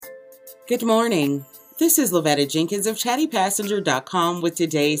Good morning. This is Lavetta Jenkins of chattypassenger.com with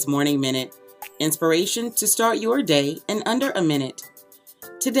today's Morning Minute. Inspiration to start your day in under a minute.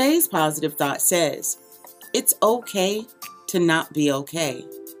 Today's positive thought says, it's okay to not be okay.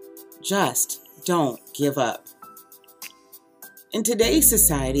 Just don't give up. In today's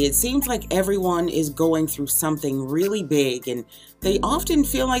society, it seems like everyone is going through something really big, and they often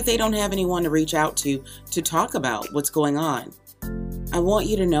feel like they don't have anyone to reach out to talk about what's going on. I want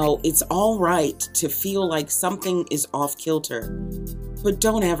you to know it's all right to feel like something is off kilter, but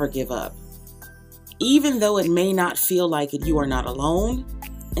don't ever give up. Even though it may not feel like it, you are not alone,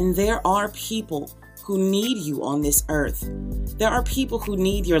 and there are people who need you on this earth. There are people who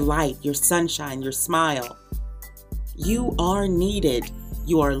need your light, your sunshine, your smile. You are needed.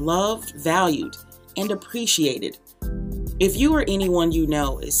 You are loved, valued, and appreciated. If you or anyone you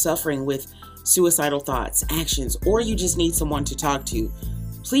know is suffering with suicidal thoughts, actions, or you just need someone to talk to,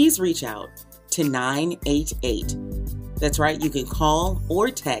 please reach out to 988. That's right, you can call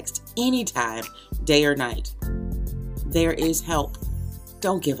or text anytime, day or night. There is help.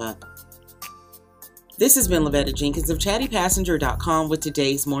 Don't give up. This has been Lavetta Jenkins of chattypassenger.com with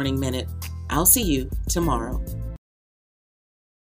today's Morning Minute. I'll see you tomorrow.